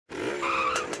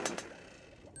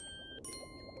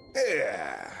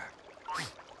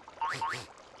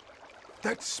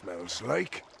that smells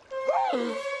like?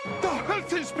 The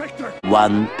health inspector!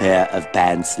 One pair of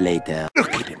pants later.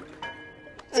 Look at him.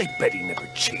 I bet he never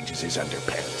changes his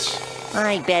underpants.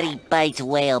 I bet he bites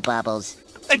whale bubbles.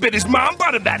 I bet his mom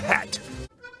bought him that hat.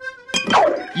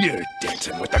 You're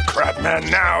dancing with the crab man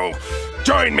now.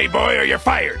 Join me, boy, or you're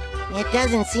fired. It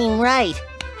doesn't seem right.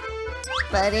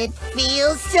 But it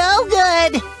feels so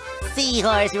good.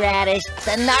 Seahorse radish,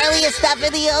 the gnarliest stuff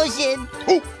in the ocean.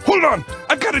 Oh, hold on.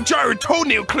 I've got a jar of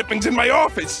toenail clippings in my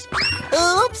office.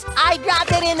 Oops, I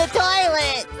dropped it in the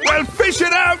toilet. Well, fish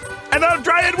it out, and I'll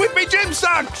dry it with my gym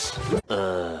socks.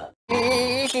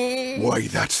 Why,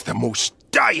 that's the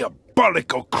most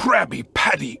diabolical Krabby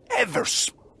Patty ever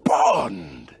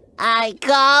spawned. I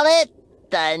call it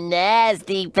the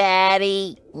Nasty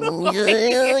Patty.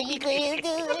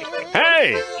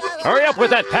 Hey! Hurry up with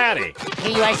that patty!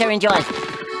 Here you are, sir. Enjoy.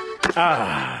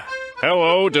 Ah,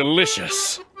 hello,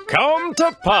 delicious. Come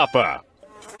to Papa.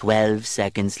 12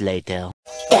 seconds later.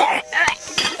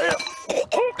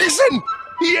 Listen!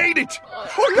 He ate it!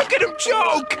 Oh, look at him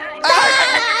choke!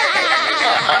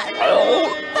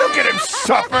 Look at him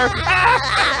suffer!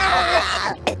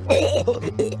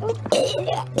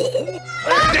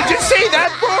 Did you see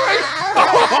that, boy? Oh,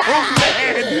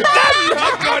 man! That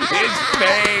look on his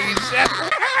face!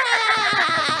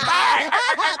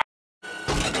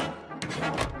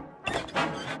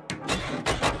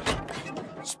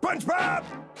 SpongeBob!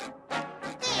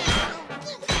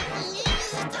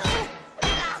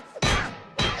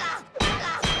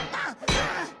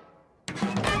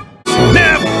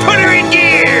 Now put her in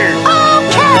gear!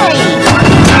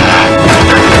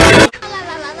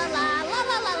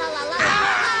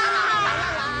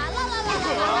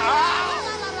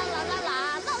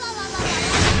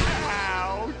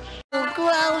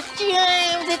 Gross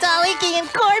germs. It's all icky and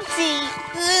corpsey.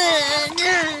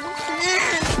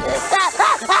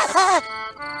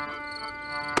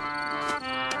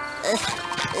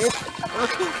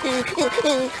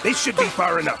 This should be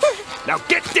far enough. Now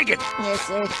get digging! Yes,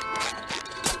 sir.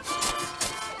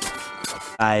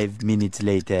 5 minutes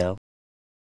later.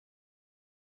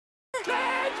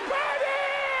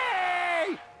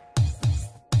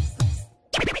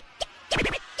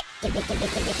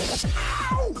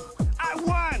 Ow! I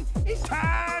won! It's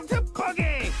time to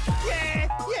boogie! Yeah,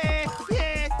 yeah,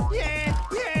 yeah, yeah,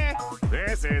 yeah!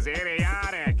 This is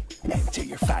idiotic. Until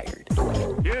you're fired.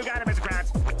 You got it, Mr. Krabs.